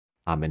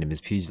My name is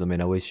PeeJ. Let me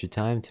not waste your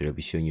time. Today I'll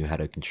be showing you how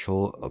to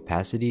control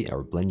opacity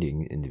or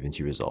blending in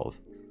DaVinci Resolve.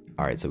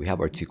 Alright, so we have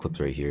our two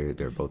clips right here.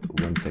 They're both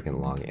 1 second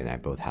long and I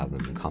both have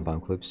them in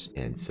compound clips.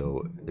 And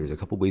so there's a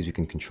couple ways we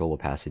can control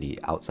opacity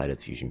outside of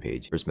the Fusion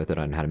page. First method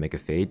on how to make a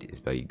fade is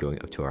by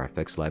going up to our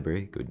effects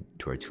library, go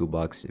to our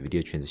toolbox,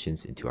 video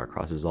transitions, into our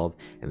cross dissolve,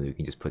 and then we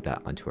can just put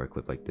that onto our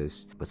clip like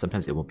this. But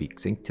sometimes it won't be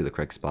synced to the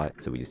correct spot,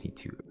 so we just need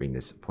to bring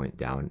this point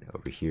down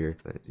over here.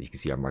 But you can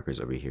see our markers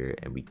over here,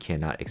 and we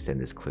cannot extend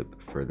this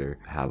clip further,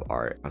 have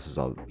our cross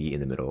dissolve be in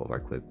the middle of our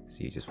clip.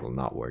 See, it just will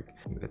not work.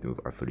 We have to move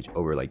our footage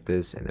over like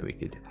this, and then we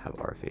could have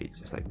our fade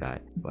just like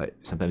that. But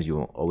sometimes you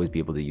won't always be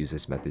able to use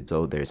this method,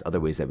 so there's other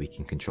ways that we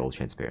can control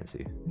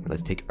transparency.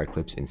 Let's take our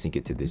clips and sync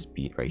it to this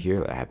beat right here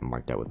that I have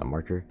marked out with a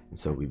marker. And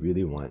so we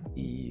really want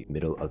the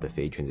middle of the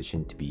fade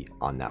transition to be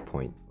on that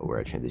point where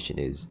our transition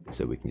is,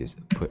 so we can just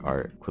put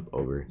our clip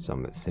over. So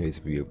I'm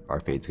basically, our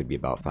fade's gonna be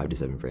about 5 to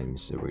 7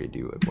 frames, so we're gonna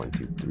do a 1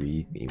 2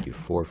 3, we can do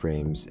 4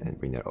 frames and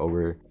bring that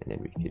over, and then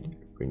we could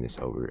bring this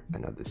over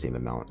another the same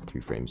amount, 3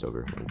 frames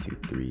over, 1 2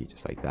 3,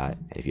 just like that.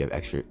 And if you have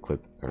extra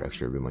clip or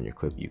extra room on your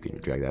clip, you can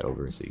drag that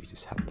over, so you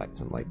just have like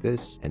something like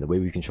this. And the way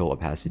we control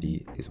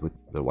opacity is with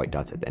the white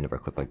dots at the end of our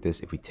clip like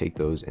this. If we take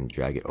those and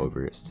drag it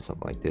over to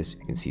something like this,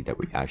 you can see that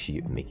we're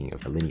actually making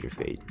a linear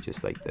fade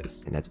just like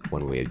this. And that's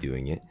one way of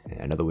doing it. And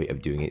another way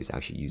of doing it is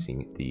actually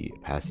using the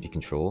opacity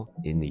control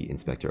in the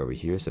inspector over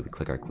here. So if we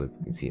click our clip,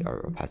 you can see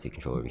our opacity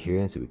control over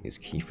here, so we can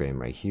just keyframe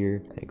right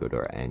here and go to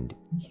our end,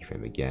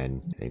 keyframe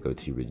again, and go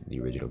to the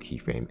original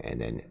keyframe and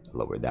then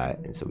lower that.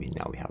 And so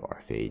now we have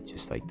our fade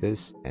just like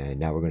this. And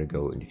now we're going to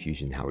go into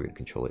Fusion, how we're going to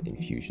control it in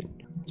Fusion.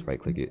 Let's right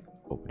click it,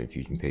 open a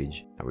Fusion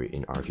page. Now we're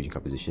in our Fusion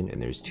composition,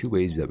 and there's 2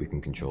 ways that we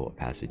can control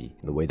opacity.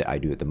 And the way that I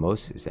do it the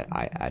most is that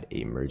I add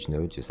a merge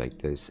node just like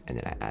this, and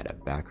then I add a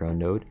background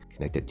node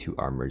connected to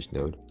our merge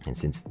node. And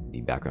since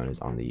the background is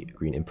on the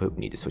green input,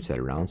 we need to switch that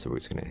around. So we're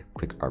just going to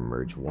click our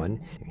merge 1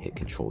 and hit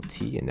Control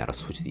T, and that'll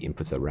switch the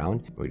inputs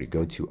around. We're going to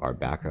go to our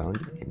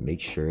background and make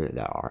sure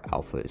that our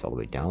alpha is all the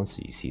way down,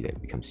 so you see that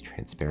it becomes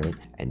transparent.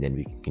 And then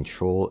we can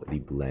control the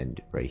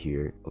blend right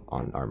here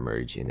on our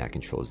merge, and that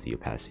controls the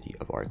opacity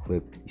of our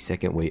clip. The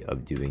second way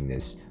of doing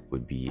this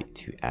would be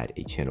to add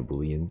a channel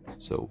Boolean.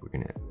 So we're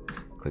gonna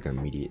click our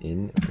media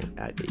in, we're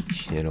gonna add a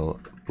channel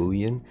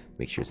Boolean,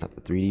 make sure it's not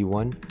the 3D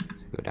one.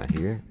 So go down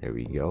here, there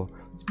we go.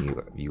 Let's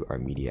view our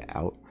media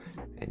out,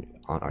 and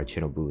on our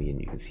channel Boolean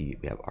you can see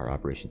we have our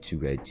operation 2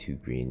 red, 2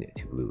 green,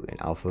 2 blue,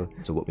 and alpha.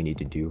 So what we need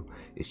to do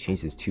is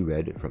change this 2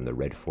 red from the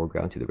red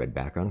foreground to the red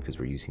background, because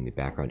we're using the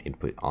background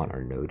input on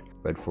our node.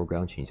 Red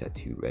foreground, change that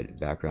to red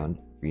background.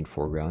 Green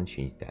foreground,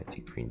 change that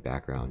to green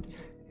background,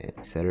 and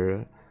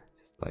etc.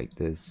 Just like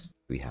this.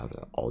 We have it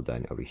all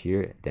done over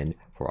here. Then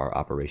for our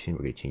operation,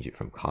 we're going to change it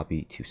from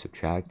copy to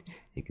subtract.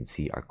 You can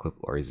see our clip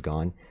bar is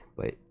gone,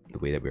 but the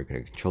way that we're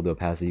going to control the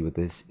opacity with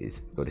this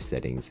is go to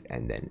settings,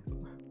 and then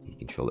you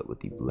control it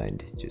with the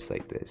blend just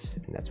like this,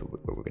 and that's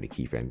what we're going to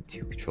keyframe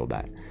to control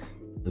that.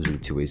 Those are the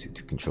 2 ways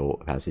to control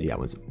opacity. That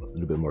one's a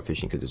little bit more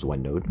efficient because there's 1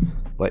 node,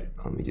 but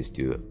let me just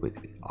do it with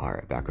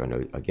our background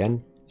node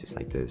again, just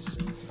like this.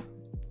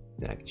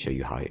 Then I can show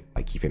you how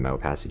I keyframe my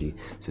opacity.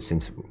 So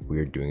since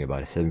we're doing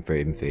about a 7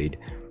 frame fade,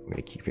 we're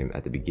going to keyframe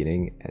at the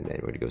beginning, and then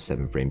we're going to go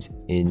 7 frames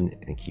in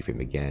and keyframe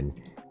again,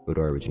 go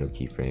to our original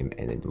keyframe,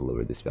 and then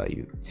lower this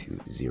value to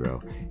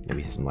 0. And if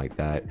we have something like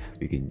that,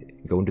 we can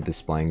go into the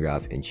spline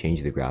graph and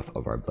change the graph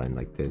of our blend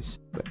like this.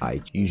 But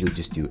I usually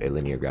just do a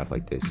linear graph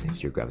like this.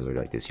 If your graph is already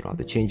like this, you don't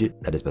have to change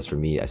it. That is best for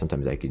me.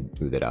 Sometimes I could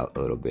smooth it out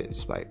a little bit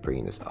just by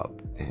bringing this up,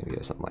 and we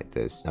have something like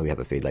this. Now we have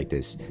a fade like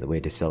this. The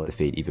way to sell the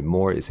fade even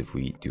more is if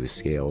we do a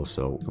scale.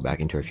 So go back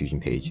into our Fusion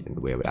page, and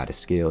the way I would add a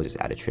scale is just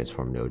add a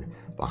transform node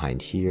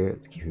behind here.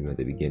 Let's keyframe at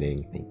the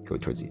beginning, and go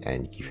towards the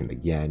end, keyframe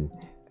again,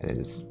 and then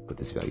let's put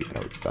this value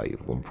at a value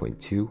of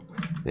 1.2.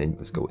 Then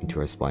let's go into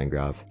our spline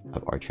graph,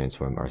 have our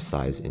transform, our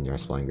size in our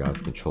spline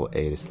graph, Control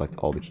A to select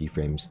all the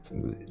keyframes. Let's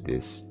move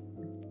this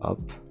up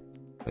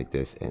like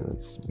this, and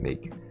let's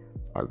make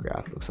our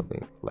graph look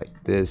something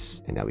like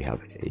this. And now we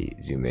have a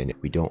zoom in.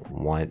 We don't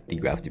want the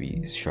graph to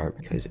be sharp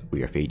because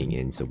we are fading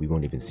in, so we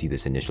won't even see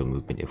this initial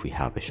movement if we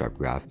have a sharp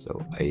graph.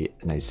 So a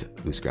nice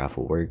loose graph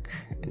will work,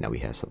 and now we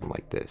have something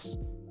like this.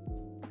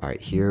 Alright,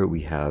 here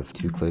we have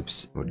 2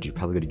 clips. We're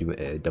probably going to do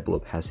a double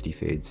opacity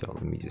fade, so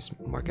let me just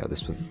mark out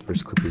this one.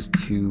 First clip is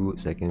 2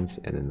 seconds,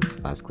 and then this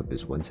last clip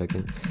is 1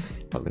 second.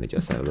 Probably going to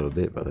adjust that a little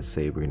bit, but let's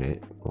say we're going to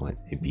want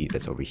a beat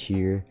that's over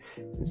here,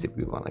 and say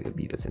we want like a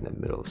beat that's in the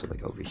middle, so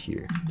like over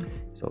here.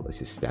 So let's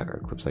just stack our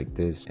clips like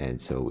this, and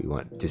so we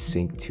want to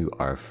sync to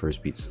our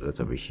first beat, so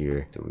that's over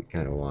here. So we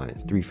kind of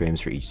want 3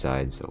 frames for each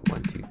side, so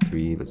 1 2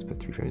 3. Let's put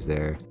 3 frames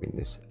there, bring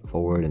this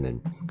forward, and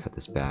then cut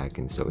this back.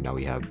 And so now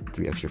we have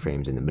 3 extra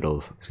frames in the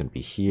middle. It's going to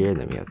be here,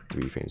 then we have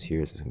 3 frames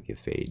here, so it's going to be a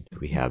fade.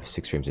 We have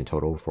 6 frames in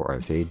total for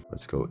our fade.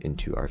 Let's go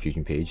into our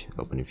Fusion page,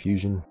 open in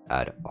Fusion,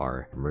 add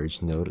our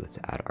merge node. Let's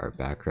add our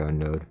background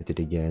node. Hit it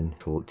again,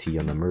 Control T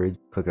on the merge,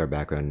 click our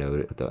background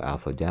node, put the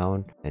alpha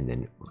down, and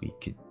then we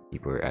could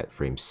We're at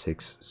frame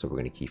 6, so we're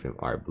going to keyframe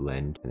our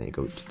blend and then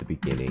go to the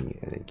beginning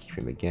and then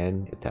keyframe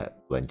again, hit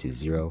that blend to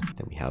 0.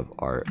 Then we have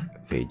our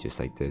fade just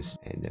like this,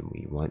 and then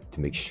we want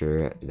to make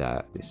sure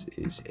that this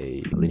is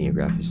a linear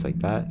graph just like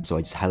that. So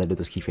I just highlighted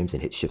those keyframes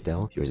and hit Shift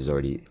L. Yours is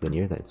already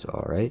linear, that's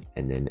all right.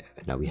 And then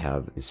now we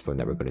have this phone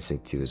that we're going to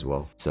sync to as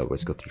well. So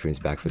let's go 3 frames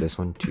back for this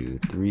one, 2,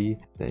 3,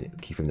 then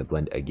keyframe the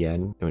blend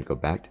again. And we go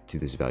back to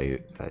this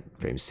value at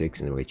frame 6,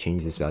 and then we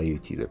change this value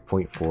to either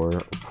 0.4 or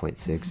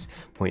 0.6.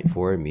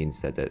 0.4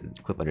 means that the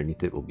clip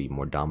underneath it will be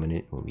more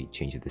dominant when we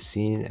change the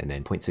scene, and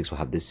then 0.6 will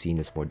have this scene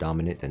that's more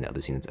dominant than the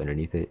other scene that's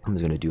underneath it. I'm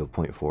just going to do a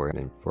 0.4, and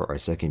then for our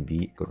second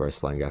beat, go to our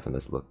spline graph and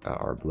let's look at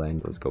our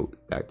blend. Let's go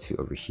back to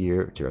over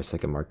here to our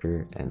second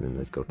marker, and then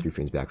let's go 3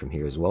 frames back from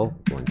here as well.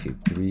 1, 2,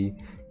 3.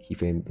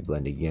 Keyframe the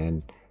blend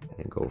again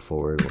and go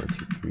forward. 1,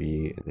 2,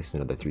 3. And this is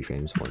another 3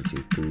 frames. 1,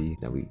 2, 3.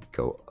 Now we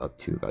go up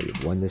to a value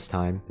of 1 this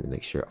time and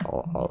make sure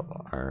all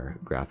our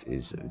graph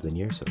is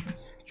linear. So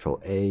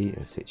Control A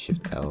and say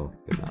Shift L.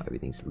 Now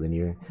everything's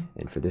linear.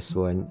 And for this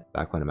one,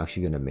 back one, I'm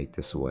actually going to make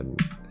this one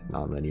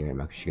non-linear.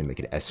 I'm actually going to make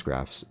an S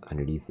graphs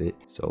underneath it.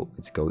 So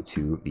let's go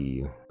to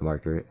the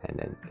marker and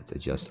then let's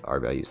adjust our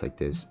values like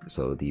this.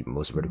 So the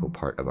most vertical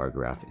part of our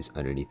graph is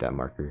underneath that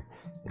marker,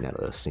 and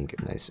that'll sync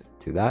nice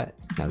to that.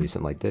 Now we do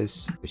something like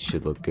this, which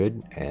should look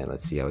good. And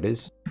let's see how it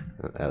is.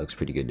 That looks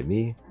pretty good to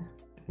me.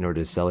 In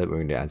order to sell it, we're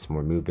going to add some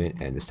more movement,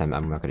 and this time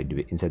I'm not going to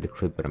do it inside the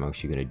clip, but I'm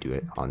actually going to do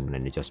it on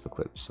an adjustment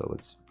clip. So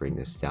let's bring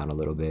this down a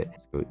little bit.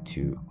 Let's go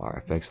to our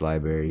effects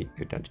library,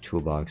 go down to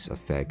toolbox,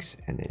 effects,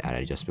 and then add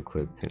an adjustment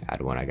clip, and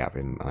add one I got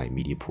from my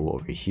media pool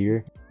over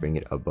here. Bring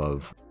it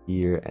above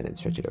here and then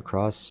stretch it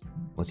across.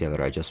 Once you have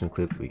our adjustment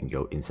clip, we can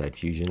go inside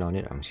Fusion on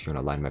it. I'm just going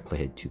to align my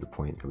playhead to the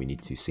point that we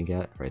need to sync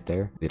at right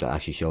there. It'll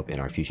actually show up in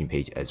our Fusion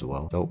page as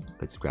well. So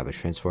let's grab a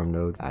transform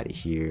node, add it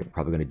here.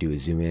 Probably going to do a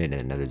zoom in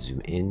and another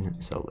zoom in.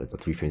 So let's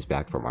go 3 frames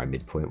back from our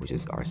midpoint, which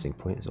is our sync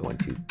point. So 1,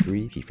 2,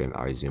 3. Keyframe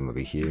our zoom over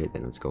here.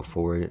 Then let's go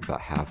forward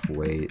about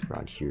halfway.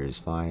 Around here is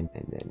fine.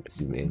 And then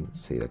zoom in,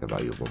 say like a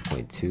value of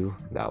 1.2.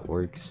 That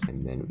works.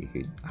 And then we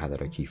could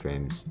highlight our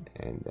keyframes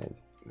and then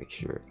make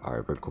sure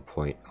our vertical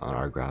point on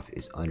our graph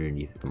is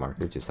underneath the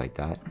marker, just like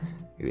that.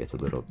 Maybe it's a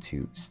little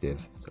too stiff,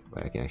 so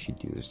what I can actually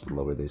do is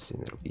lower this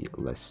and it'll be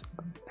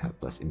have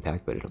less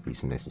impact, but it'll be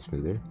some nice and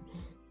smoother.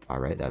 All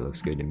right, that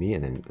looks good to me.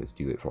 And then let's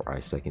do it for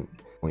our second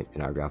point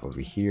in our graph over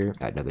here.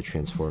 Add another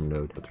transform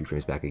node, go 3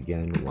 frames back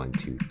again. 1,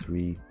 2,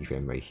 3.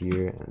 Keyframe right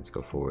here, and let's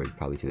go forward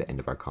probably to the end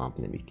of our comp,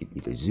 and then we could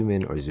either zoom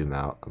in or zoom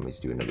out. Let's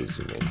do another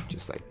zoom in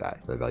just like that.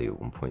 The value of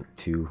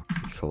 1.2.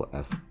 Control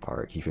F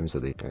our keyframes so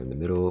they are in the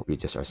middle. We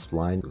adjust our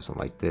spline, do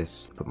something like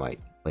this. Put my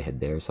playhead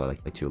there, so I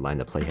like to align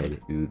the playhead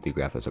to the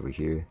graph that's over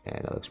here,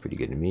 and that looks pretty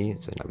good to me.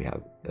 So now we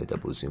have a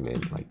double zoom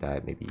in like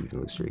that, maybe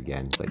even looser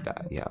again, just like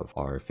that. We have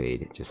our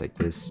fade just like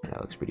this, and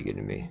that looks pretty good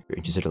to me. If you're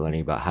interested in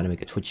learning about how to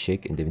make a Twitch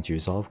shake in DaVinci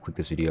Resolve, click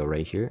this video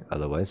right here.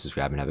 Otherwise,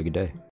 subscribe and have a good day.